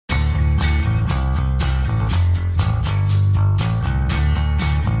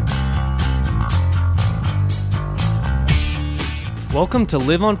Welcome to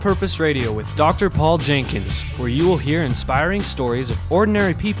Live on Purpose Radio with Dr. Paul Jenkins, where you will hear inspiring stories of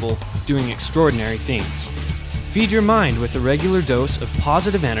ordinary people doing extraordinary things. Feed your mind with a regular dose of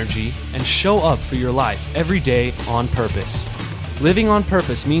positive energy and show up for your life every day on purpose. Living on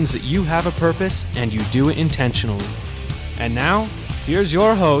purpose means that you have a purpose and you do it intentionally. And now, here's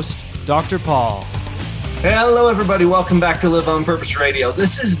your host, Dr. Paul. Hello, everybody. Welcome back to Live on Purpose Radio.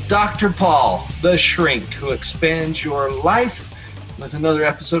 This is Dr. Paul, the shrink who expands your life, with another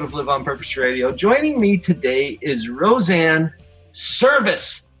episode of Live on Purpose Radio. Joining me today is Roseanne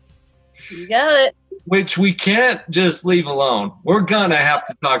Service. You got it. Which we can't just leave alone. We're gonna have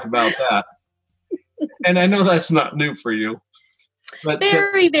to talk about that. And I know that's not new for you. But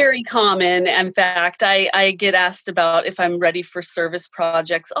very, very common. In fact, I get asked about if I'm ready for service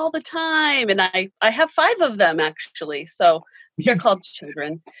projects all the time. And I have 5 of them, actually. So they're called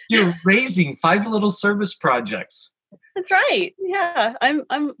children. You're raising 5 little service projects. That's right. Yeah,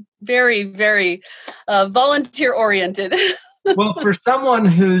 I'm very, very volunteer oriented. Well, for someone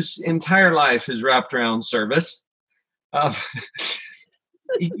whose entire life is wrapped around service,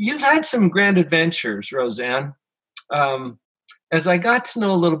 you've had some grand adventures, Roseanne. As I got to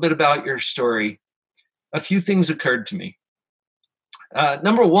know a little bit about your story, a few things occurred to me.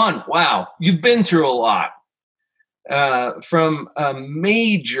 Number one, wow, you've been through a lot. From a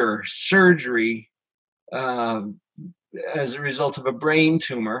major surgery as a result of a brain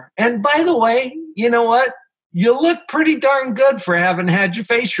tumor. And by the way, you know what? You look pretty darn good for having had your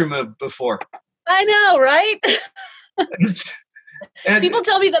face removed before. I know, right? And people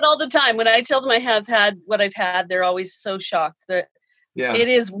tell me that all the time. When I tell them I have had what I've had, they're always so shocked. That It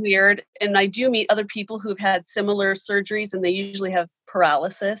is weird. And I do meet other people who've had similar surgeries, and they usually have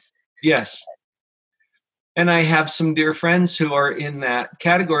paralysis. Yes. And I have some dear friends who are in that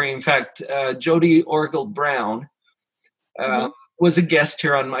category. In fact, Jody Orgel Brown was a guest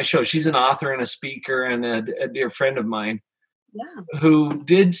here on my show. She's an author and a speaker and a dear friend of mine. Yeah. Who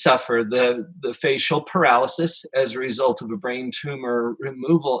did suffer the facial paralysis as a result of a brain tumor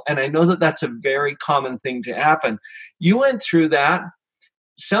removal. And I know that that's a very common thing to happen. You went through that.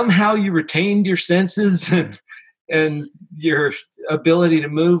 Somehow you retained your senses and your ability to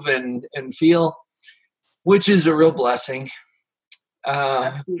move and feel, which is a real blessing.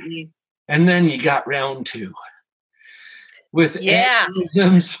 Absolutely. And then you got round 2 with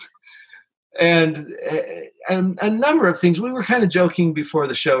aneurysms and a number of things. We were kind of joking before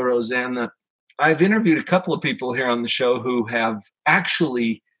the show, Roseanne, that I've interviewed a couple of people here on the show who have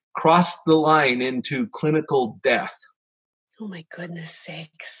actually crossed the line into clinical death. Oh my goodness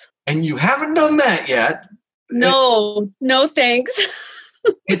sakes. And you haven't done that yet. No, thanks.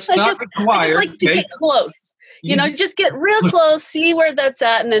 It's not required. I just like to get close. Just get real close, see where that's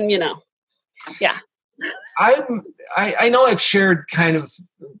at, and then, yeah. I know I've shared kind of,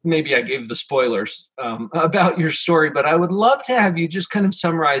 maybe I gave the spoilers about your story, but I would love to have you just kind of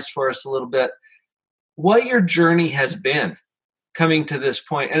summarize for us a little bit what your journey has been coming to this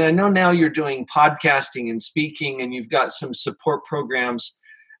point. And I know now you're doing podcasting and speaking, and you've got some support programs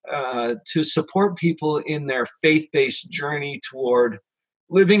to support people in their faith-based journey toward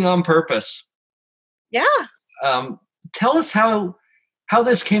living on purpose. Yeah. Tell us how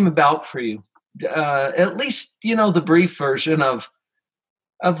this came about for you. At least, the brief version of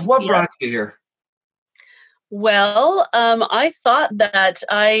what brought you here. Well, I thought that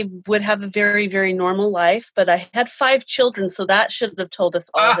I would have a very, very normal life, but I had 5 children, so that should have told us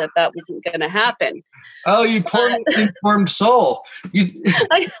all that wasn't going to happen. Oh, you poor informed soul. You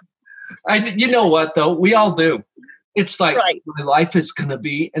know what, though? We all do. It's like my life is going to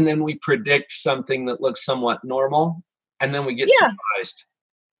be, and then we predict something that looks somewhat normal, and then we get surprised.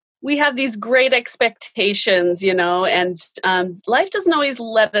 We have these great expectations, and life doesn't always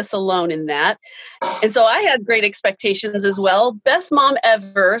let us alone in that. And so I had great expectations as well. Best mom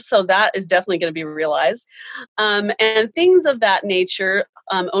ever. So that is definitely going to be realized. And things of that nature,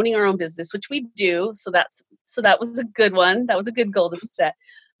 owning our own business, which we do. So that was a good one. That was a good goal to set.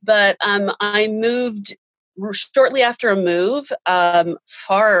 But I moved shortly after a move,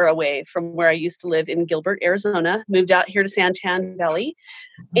 far away from where I used to live in Gilbert, Arizona, moved out here to Santan Valley.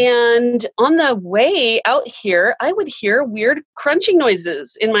 And on the way out here, I would hear weird crunching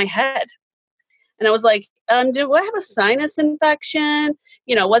noises in my head. And I was like, do I have a sinus infection?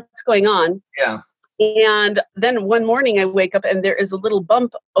 What's going on? Yeah. And then one morning I wake up and there is a little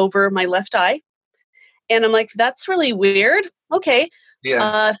bump over my left eye. And I'm like, that's really weird. Okay.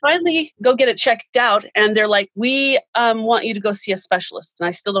 Yeah. Finally go get it checked out. And they're like, we want you to go see a specialist. And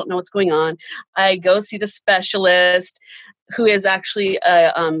I still don't know what's going on. I go see the specialist, who is actually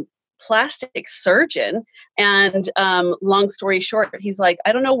a plastic surgeon. And long story short, he's like,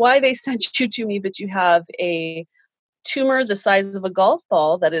 I don't know why they sent you to me, but you have a tumor the size of a golf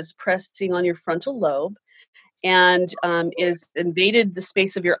ball that is pressing on your frontal lobe and is invaded the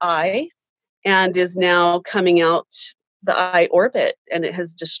space of your eye and is now coming out the eye orbit, and it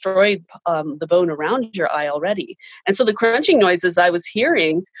has destroyed the bone around your eye already. And so the crunching noises I was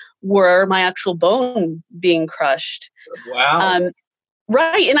hearing were my actual bone being crushed. Wow.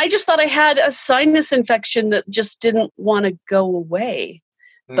 Right. And I just thought I had a sinus infection that just didn't want to go away.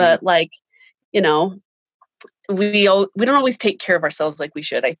 But like, you know, we don't always take care of ourselves like we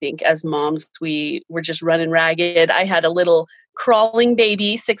should. I think as moms, we're just running ragged. I had a little crawling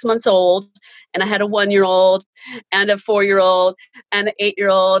baby, 6 months old, and I had a 1-year-old and a 4-year-old and an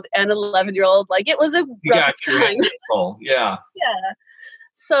 8-year-old and an 11-year-old. Like, it was a rough time. Yeah. Yeah.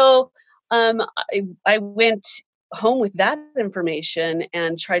 So I went home with that information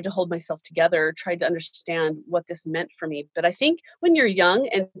and tried to hold myself together, tried to understand what this meant for me. But I think when you're young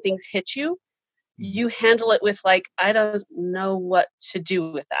and things hit you, you handle it with like, I don't know what to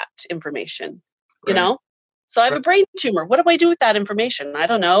do with that information, you know? So I have a brain tumor. What do I do with that information? I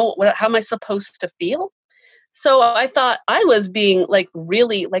don't know. How am I supposed to feel? So I thought I was being like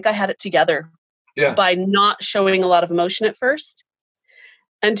really like I had it together by not showing a lot of emotion at first,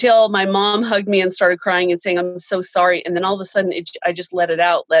 until my mom hugged me and started crying and saying, I'm so sorry. And then all of a sudden I just let it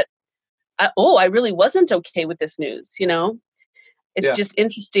out I really wasn't okay with this news, you know? It's just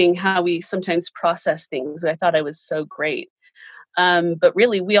interesting how we sometimes process things. I thought I was so great. But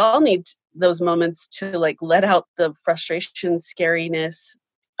really, we all need those moments to like let out the frustration, scariness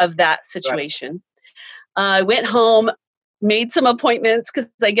of that situation. I went home, made some appointments because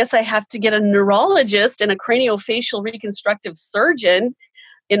I guess I have to get a neurologist and a craniofacial reconstructive surgeon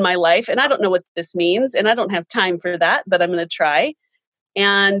in my life. And I don't know what this means, and I don't have time for that, but I'm going to try.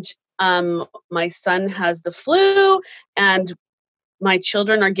 And my son has the flu, and my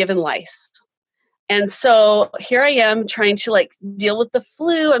children are given lice. And so here I am trying to like deal with the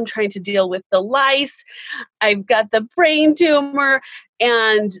flu. I'm trying to deal with the lice. I've got the brain tumor.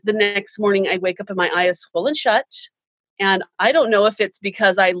 And the next morning I wake up and my eye is swollen shut. And I don't know if it's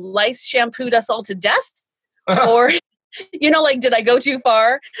because I lice shampooed us all to death or, you know, like, did I go too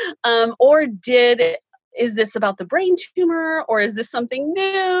far? Is this about the brain tumor, or is this something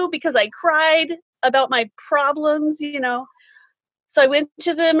new because I cried about my problems, you know? So I went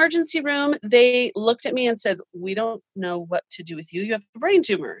to the emergency room. They looked at me and said, we don't know what to do with you. You have a brain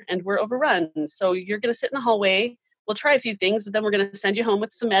tumor and we're overrun. So you're going to sit in the hallway. We'll try a few things, but then we're going to send you home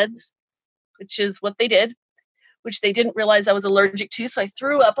with some meds, which is what they did, which they didn't realize I was allergic to. So I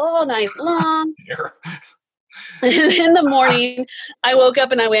threw up all night long. In the morning, I woke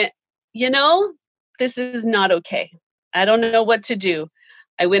up and I went, you know, this is not okay. I don't know what to do.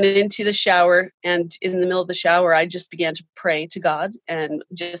 I went into the shower, and in the middle of the shower, I just began to pray to God and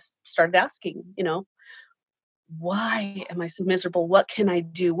just started asking, you know, why am I so miserable? What can I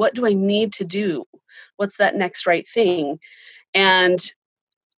do? What do I need to do? What's that next right thing? And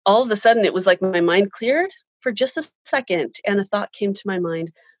all of a sudden, it was like my mind cleared for just a second, and a thought came to my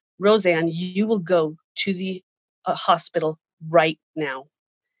mind, Roseanne, you will go to the hospital right now.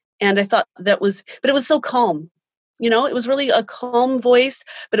 And I thought but it was so calm. You know, it was really a calm voice,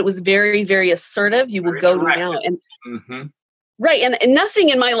 but it was very, very assertive. You will go now. And right. And nothing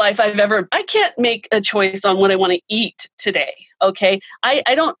in my life I can't make a choice on what I want to eat today. Okay. I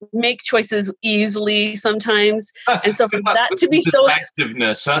don't make choices easily sometimes. And so for that to be so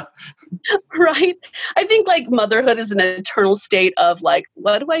activeness, huh? Right. I think like motherhood is an eternal state of like,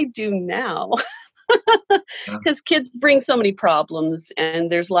 what do I do now? Because kids bring so many problems and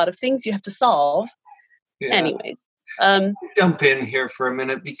there's a lot of things you have to solve. Anyways. Jump in here for a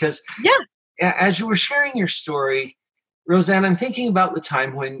minute because as you were sharing your story, Roseanne, I'm thinking about the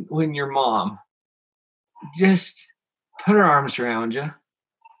time when your mom just put her arms around you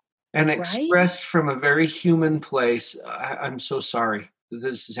and expressed from a very human place, I'm so sorry that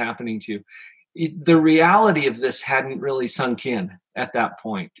this is happening to you. The reality of this hadn't really sunk in at that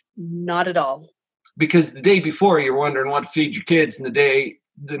point. Not at all. Because the day before you're wondering what to feed your kids, and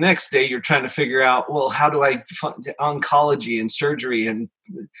the next day you're trying to figure out, well, how do I fund oncology and surgery and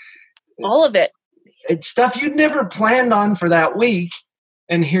all of it? It's stuff you'd never planned on for that week.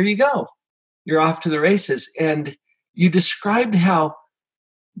 And here you go. You're off to the races. And you described how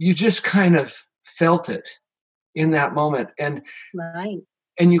you just kind of felt it in that moment. And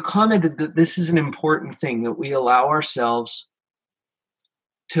and you commented that this is an important thing, that we allow ourselves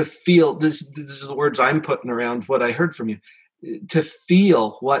to feel, this is the words I'm putting around what I heard from you, to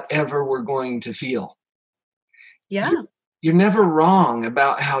feel whatever we're going to feel. Yeah. you're never wrong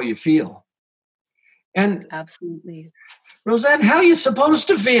about how you feel. And Absolutely. Roseanne, how are you supposed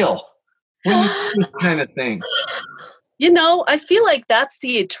to feel when you do this kind of thing? I feel like that's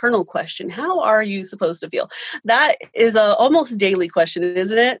the eternal question. How are you supposed to feel? That is a almost daily question,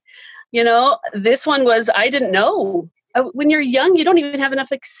 isn't it? This one was, I didn't know. When you're young, you don't even have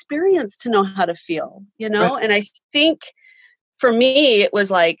enough experience to know how to feel, Right. And I think for me, it was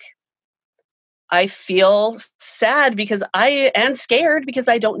like, I feel sad and scared because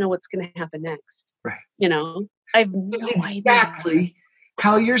I don't know what's going to happen next. Right. I have That's no idea. exactly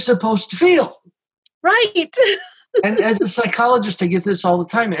how you're supposed to feel. Right. And as a psychologist, I get this all the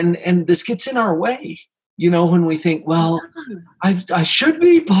time. And this gets in our way, when we think, well, I should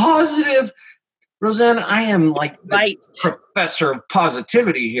be positive. Roseanne, I am like the Right. professor of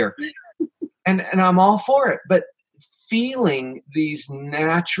positivity here. And I'm all for it. But feeling these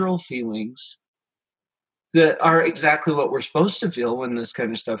natural feelings that are exactly what we're supposed to feel when this kind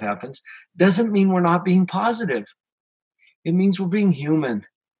of stuff happens doesn't mean we're not being positive. It means we're being human.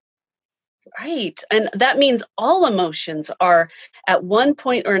 Right. And that means all emotions are at one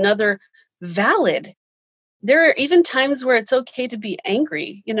point or another valid. There are even times where it's okay to be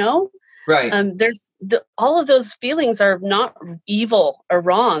angry, Right. All of those feelings are not evil or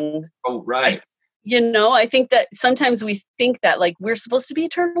wrong. Oh, right. I think that sometimes we think that like we're supposed to be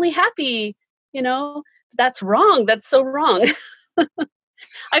eternally happy, that's wrong. That's so wrong.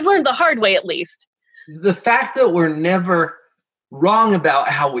 I've learned the hard way, at least. The fact that we're never wrong about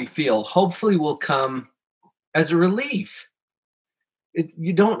how we feel, hopefully will come as a relief.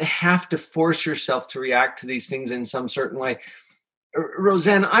 You don't have to force yourself to react to these things in some certain way.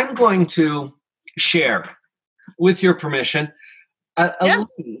 Roseanne, I'm going to share, with your permission, a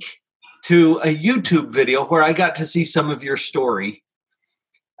link to a YouTube video where I got to see some of your story.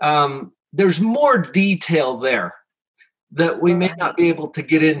 There's more detail there that we may not be able to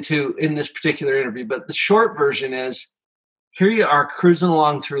get into in this particular interview, but the short version is, here you are cruising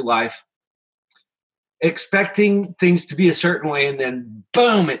along through life, expecting things to be a certain way, and then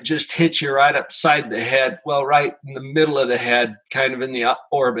boom, it just hits you right upside the head. Well, right in the middle of the head, kind of in the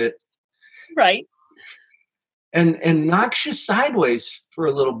orbit. Right. And knocks you sideways for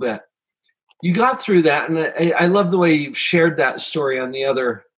a little bit. You got through that, and I love the way you've shared that story on the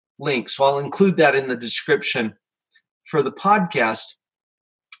other link, so I'll include that in the description for the podcast.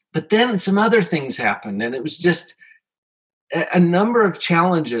 But then some other things happened, and it was just a number of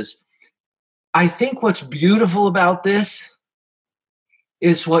challenges. I think what's beautiful about this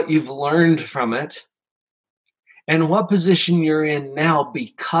is what you've learned from it and what position you're in now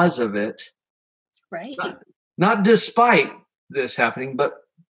because of it. Right. Not despite this happening, but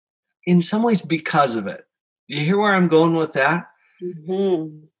in some ways because of it. Do you hear where I'm going with that?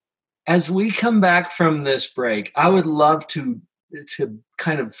 Mm-hmm. As we come back from this break, I would love to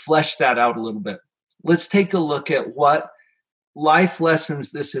kind of flesh that out a little bit. Let's take a look at what life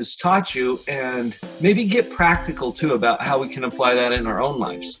lessons this has taught you and maybe get practical too about how we can apply that in our own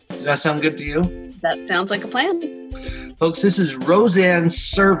lives. Does that sound good to you? That sounds like a plan. Folks, this is Roseanne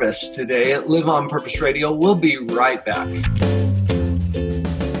Service today at Live on Purpose Radio. We'll be right back.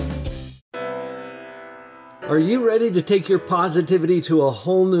 Are you ready to take your positivity to a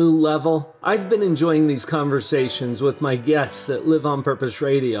whole new level? I've been enjoying these conversations with my guests at Live on Purpose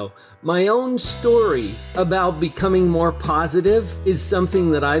Radio. My own story about becoming more positive is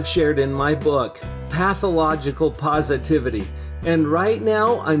something that I've shared in my book, Pathological Positivity. And right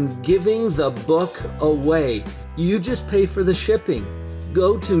now, I'm giving the book away. You just pay for the shipping.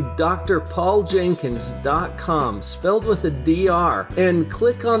 Go to drpauljenkins.com, spelled with a DR, and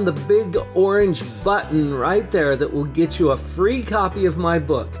click on the big orange button right there that will get you a free copy of my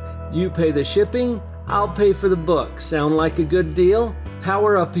book. You pay the shipping, I'll pay for the book. Sound like a good deal?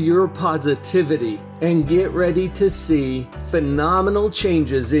 Power up your positivity and get ready to see phenomenal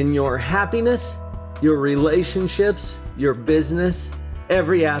changes in your happiness, your relationships, your business,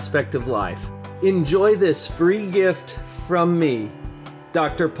 every aspect of life. Enjoy this free gift from me.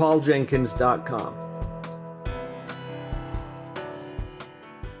 drpauljenkins.com.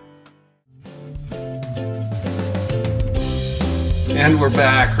 And we're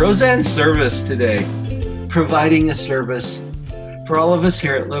back. Roseanne Service today, providing a service for all of us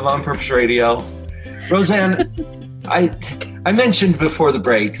here at Live on Purpose Radio. Roseanne, I mentioned before the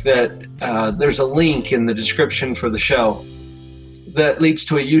break that there's a link in the description for the show that leads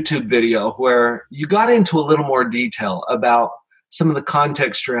to a YouTube video where you got into a little more detail about some of the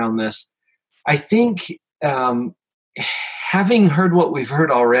context around this. I think having heard what we've heard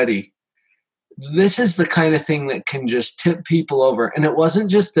already, this is the kind of thing that can just tip people over. And it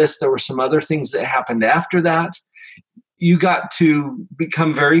wasn't just this. There were some other things that happened after that. you got to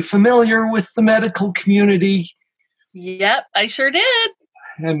become very familiar with the medical community. Yep, I sure did.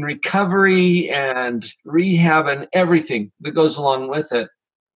 And recovery and rehab and everything that goes along with it.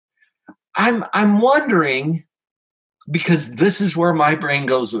 I'm wondering, because this is where my brain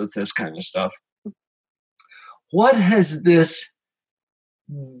goes with this kind of stuff. What has this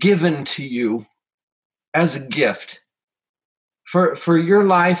given to you as a gift for your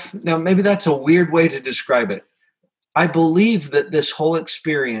life? Now, maybe that's a weird way to describe it. I believe that this whole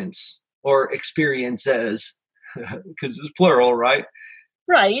experience, or experiences, because it's plural, right?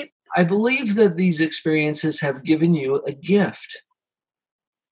 Right. I believe that these experiences have given you a gift.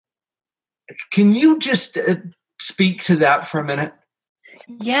 Can you just speak to that for a minute?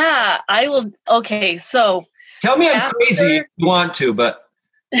 Yeah, I will. Okay, so tell me I'm crazy if you want to, but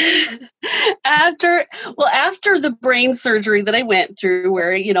after the brain surgery that I went through,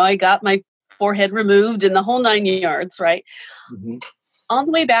 where I got my forehead removed and the whole 9 yards, right? Mm-hmm. On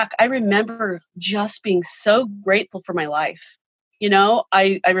the way back, I remember just being so grateful for my life.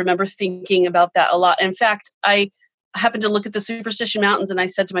 I remember thinking about that a lot. In fact, I happened to look at the Superstition Mountains and I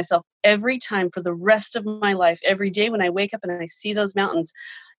said to myself, every time for the rest of my life, every day when I wake up and I see those mountains,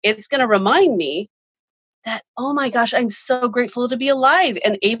 it's going to remind me that, oh my gosh, I'm so grateful to be alive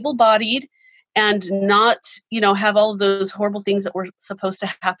and able-bodied and not, have all of those horrible things that were supposed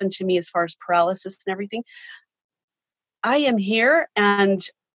to happen to me as far as paralysis and everything. I am here and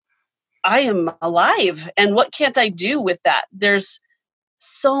I am alive. And what can't I do with that? There's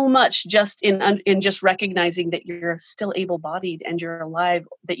so much just in just recognizing that you're still able-bodied and you're alive,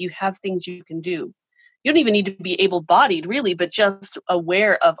 that you have things you can do. You don't even need to be able-bodied really, but just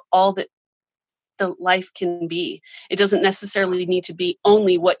aware of all that the life can be. It doesn't necessarily need to be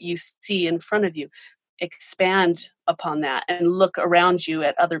only what you see in front of you. Expand upon that and look around you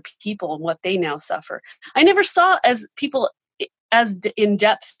at other people and what they now suffer. I never saw as people as in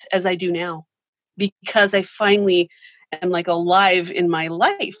depth as I do now, because I finally am like alive in my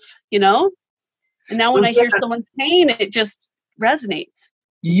life, And now when I hear someone's pain, it just resonates.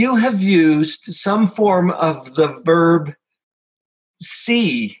 You have used some form of the verb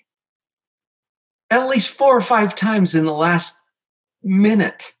see at least 4 or 5 times in the last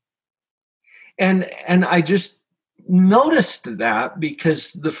minute. And I just noticed that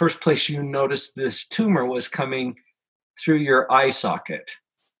because the first place you noticed this tumor was coming through your eye socket.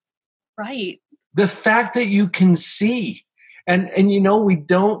 Right. The fact that you can see, and we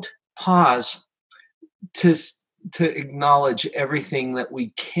don't pause to acknowledge everything that we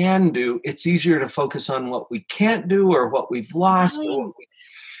can do. It's easier to focus on what we can't do or what we've lost. Right.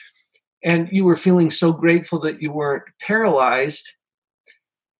 And you were feeling so grateful that you weren't paralyzed.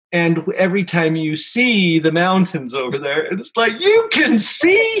 And every time you see the mountains over there, it's like, you can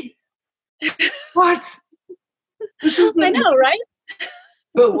see? What? I know, right?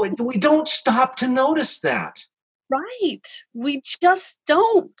 But we don't stop to notice that. Right. We just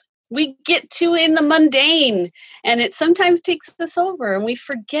don't. We get too in the mundane, and it sometimes takes us over, and we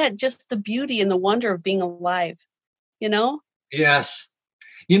forget just the beauty and the wonder of being alive, Yes.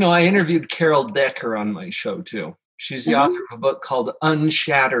 I interviewed Carol Decker on my show, too. She's the author of a book called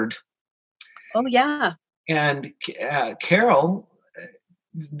Unshattered. Oh, yeah. And Carol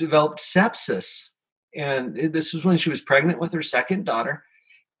developed sepsis. And this was when she was pregnant with her second daughter.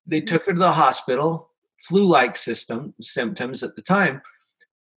 They took her to the hospital, flu-like symptoms at the time.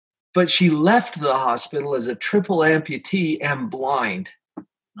 But she left the hospital as a triple amputee and blind.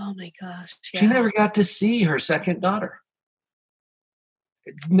 Oh, my gosh. Yeah. She never got to see her second daughter.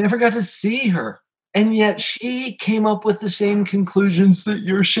 Never got to see her. And yet she came up with the same conclusions that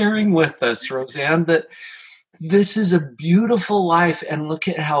you're sharing with us, Roseanne, that this is a beautiful life and look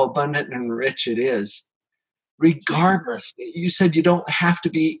at how abundant and rich it is. Regardless, you said you don't have to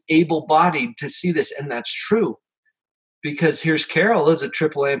be able-bodied to see this, and that's true. Because here's Carol as a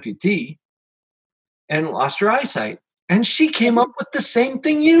triple amputee and lost her eyesight. And she came up with the same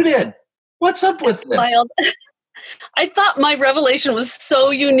thing you did. What's up with this? Wild. I thought my revelation was so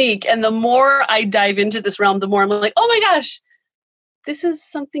unique. And the more I dive into this realm, the more I'm like, oh my gosh, this is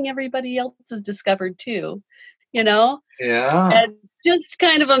something everybody else has discovered too, Yeah. And it's just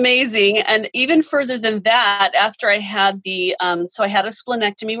kind of amazing. And even further than that, after I had so I had a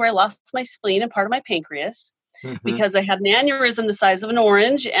splenectomy where I lost my spleen and part of my pancreas. Mm-hmm. Because I had an aneurysm the size of an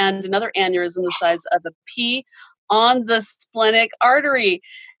orange and another aneurysm the size of a pea on the splenic artery.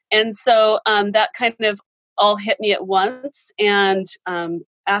 And so that kind of all hit me at once. And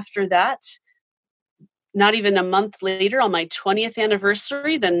after that, not even a month later, on my 20th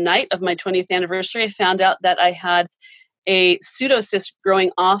anniversary, the night of my 20th anniversary, I found out that I had a pseudocyst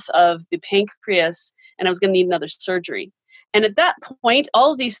growing off of the pancreas. and I was going to need another surgery. And at that point,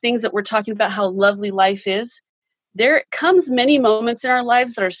 all of these things that we're talking about, how lovely life is, there comes many moments in our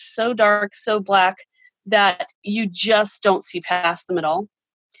lives that are so dark, so black, that you just don't see past them at all.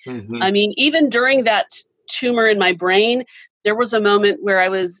 Mm-hmm. I mean, even during that tumor in my brain, there was a moment where I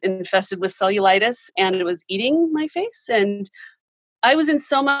was infested with cellulitis and it was eating my face. And I was in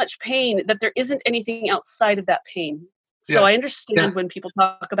so much pain that there isn't anything outside of that pain. So I understand when people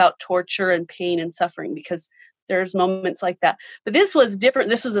talk about torture and pain and suffering, because there's moments like that. But this was different.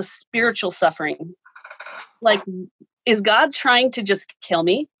 This was a spiritual suffering. Like, is God trying to just kill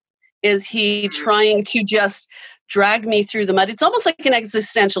me? Is he trying to just drag me through the mud? It's almost like an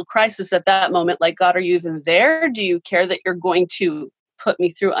existential crisis at that moment. Like, God, are you even there? Do you care that you're going to put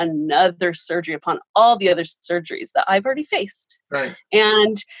me through another surgery upon all the other surgeries that I've already faced? Right.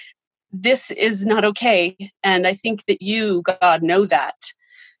 And this is not okay. And I think that you, God, know that.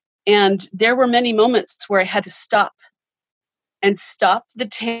 And there were many moments where I had to stop the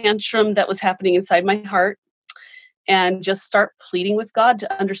tantrum that was happening inside my heart and just start pleading with God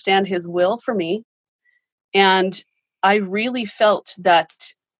to understand his will for me. And I really felt that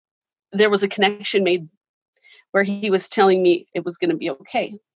there was a connection made where he was telling me it was going to be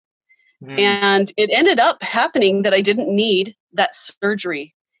okay. And it ended up happening that I didn't need that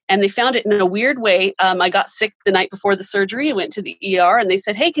surgery. And they found it in a weird way. I got sick the night before the surgery. I went to the ER and they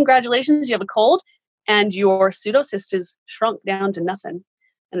said, hey, congratulations, you have a cold and your pseudocyst is shrunk down to nothing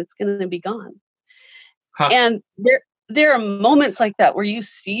and it's going to be gone. Huh. And there are moments like that where you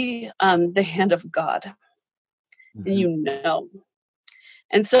see the hand of God, and you know.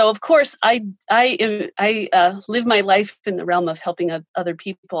 And so, of course, I live my life in the realm of helping other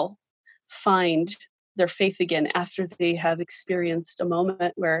people find their faith again after they have experienced a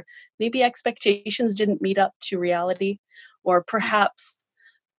moment where maybe expectations didn't meet up to reality, or perhaps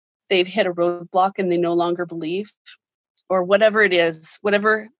they've hit a roadblock and they no longer believe, or whatever it is,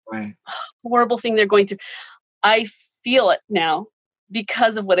 whatever horrible thing they're going through. I feel it now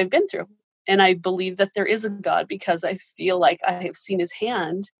because of what I've been through. And I believe that there is a God because I feel like I have seen his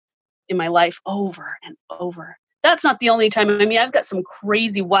hand in my life over and over. That's not the only time. I mean, I've got some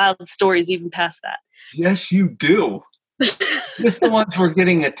crazy, wild stories even past that. Yes, you do. Just the ones we're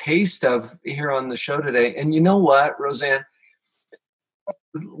getting a taste of here on the show today. And you know what, Roseanne?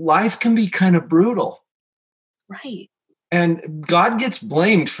 Life can be kind of brutal. Right. And God gets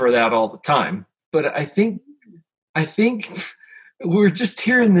blamed for that all the time. But I think we're just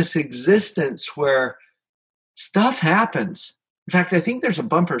here in this existence where stuff happens. In fact, I think there's a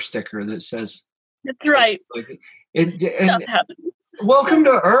bumper sticker that says, that's right. Stuff happens. Welcome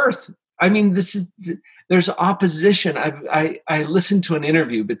to Earth. I mean, there's opposition. I listened to an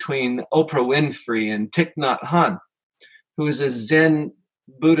interview between Oprah Winfrey and Thich Nhat Hanh, who is a Zen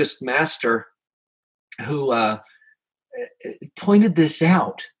Buddhist master who pointed this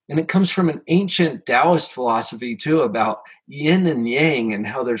out. And it comes from an ancient Taoist philosophy, too, about yin and yang and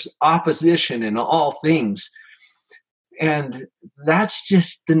how there's opposition in all things. And that's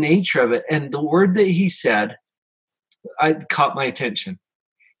just the nature of it. And the word that he said, caught my attention.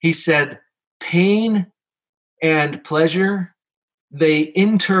 He said, pain and pleasure, they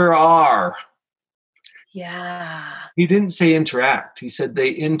inter-are. Yeah. He didn't say interact. He said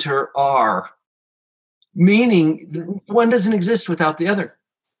they inter-are. Meaning one doesn't exist without the other.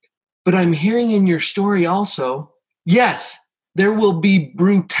 But I'm hearing in your story also, yes, there will be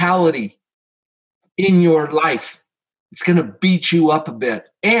brutality in your life. It's going to beat you up a bit.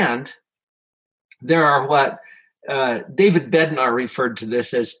 And there are what David Bednar referred to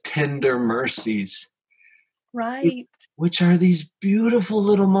this as tender mercies. Right. Which are these beautiful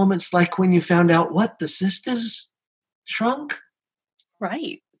little moments like when you found out what the cyst is shrunk.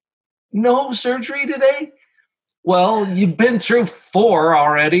 Right. No surgery today? Well, you've been through 4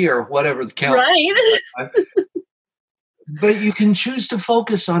 already or whatever the count. Right. But you can choose to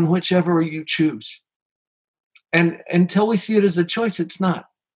focus on whichever you choose. And until we see it as a choice, it's not.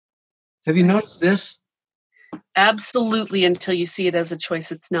 Have you noticed this? Absolutely. Until you see it as a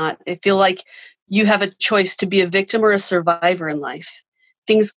choice, it's not. I feel like you have a choice to be a victim or a survivor in life.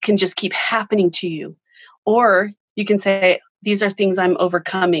 Things can just keep happening to you. Or you can say, these are things I'm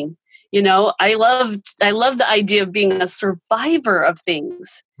overcoming. You know, I love the idea of being a survivor of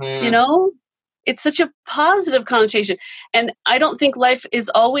things. You know, it's such a positive connotation. And I don't think life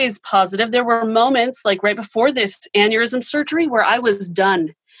is always positive. There were moments like right before this aneurysm surgery where I was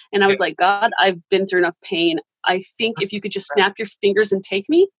done. And I was like, God, I've been through enough pain. I think if you could just snap your fingers and take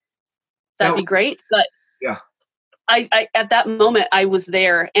me, that'd be great. But yeah, I at that moment I was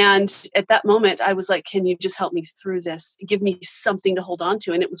there, and at that moment I was like, can you just help me through this? Give me something to hold on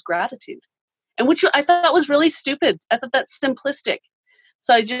to. And it was gratitude. and which I thought was really stupid. I thought that's simplistic.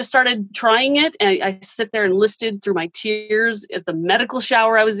 So I just started trying it, and I sit there and listed through my tears at the medical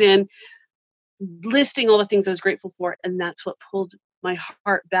shower I was in, listing all the things I was grateful for. And that's what pulled my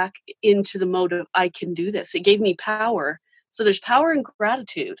heart back into the mode of, I can do this. It gave me power. So there's power in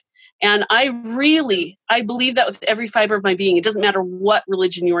gratitude. And I believe that with every fiber of my being. It doesn't matter what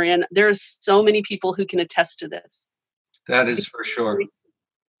religion you're in. There's so many people who can attest to this. That is for sure.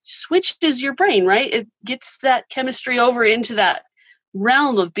 Switches your brain, right? It gets that chemistry over into that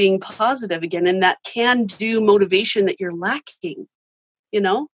realm of being positive again, and that can-do motivation that you're lacking,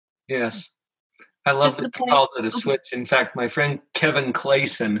 Yes. I love that you called it a switch. In fact, my friend Kevin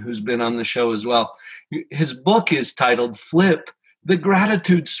Clayson, who's been on the show as well, his book is titled Flip the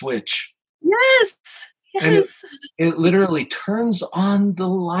Gratitude Switch. Yes. And it literally turns on the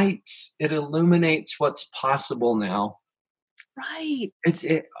lights. It illuminates what's possible now. Right.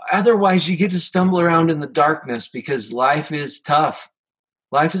 Otherwise, you get to stumble around in the darkness because life is tough.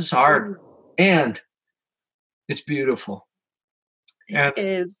 Life is hard. And it's beautiful. It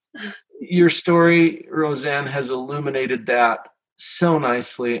is. Your story, Roseanne, has illuminated that so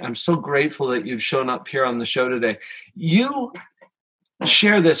nicely. I'm so grateful that you've shown up here on the show today. You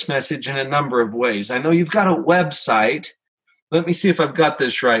share this message in a number of ways. I know you've got a website. Let me see if I've got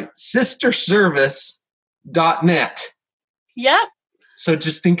this right. sisterservice.net. Yep. So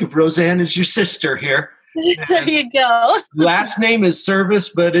just think of Roseanne as your sister here. There you go. Last name is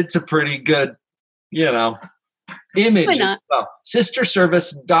Service, but it's a pretty good, image. Well,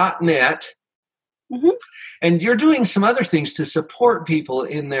 sisterservice.net. Mm-hmm. And you're doing some other things to support people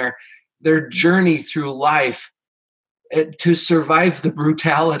in their journey through life to survive the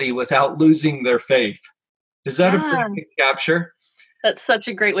brutality without losing their faith. Is that a pretty good capture? That's such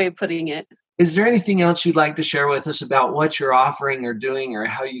a great way of putting it. Is there anything else you'd like to share with us about what you're offering or doing or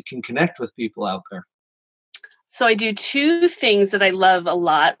how you can connect with people out there? So I do two things that I love a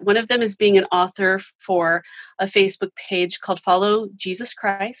lot. One of them is being an author for a Facebook page called Follow Jesus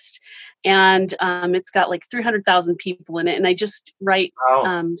Christ. And it's got like 300,000 people in it. And I just write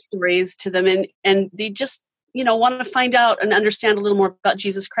stories to them. And they just, want to find out and understand a little more about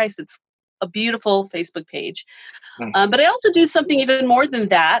Jesus Christ. It's a beautiful Facebook page. Nice. But I also do something even more than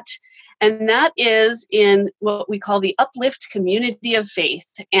that. And that is in what we call the Uplift Community of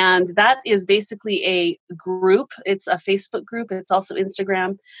Faith. And that is basically a group. It's a Facebook group. It's also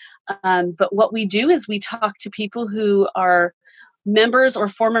Instagram. But what we do is we talk to people who are members or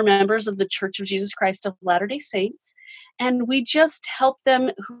former members of the Church of Jesus Christ of Latter-day Saints. And we just help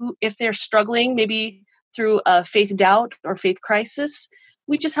them if they're struggling, maybe through a faith doubt or faith crisis,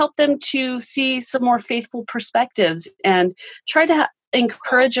 we just help them to see some more faithful perspectives and try to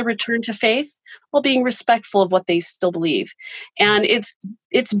encourage a return to faith while being respectful of what they still believe. And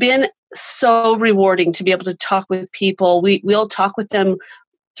it's been so rewarding to be able to talk with people. We'll talk with them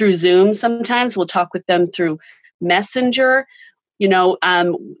through Zoom sometimes. We'll talk with them through Messenger.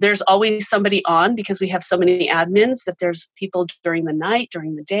 There's always somebody on because we have so many admins that there's people during the night,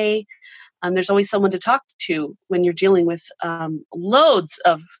 during the day. There's always someone to talk to when you're dealing with loads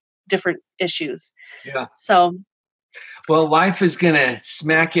of different issues. Yeah. So, well, life is going to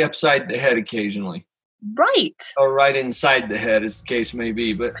smack you upside the head occasionally. Right. Or right inside the head, as the case may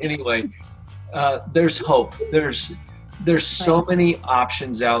be. But anyway, there's hope. There's so many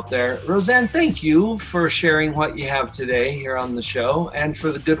options out there. Roseanne, thank you for sharing what you have today here on the show and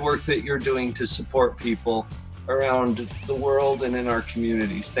for the good work that you're doing to support people around the world and in our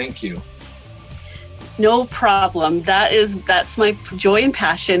communities. Thank you. No problem. That's my joy and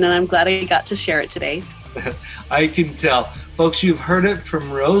passion, and I'm glad I got to share it today. I can tell. Folks, you've heard it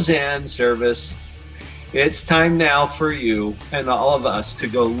from Roseanne Service. It's time now for you and all of us to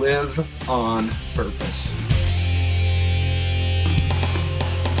go live on purpose.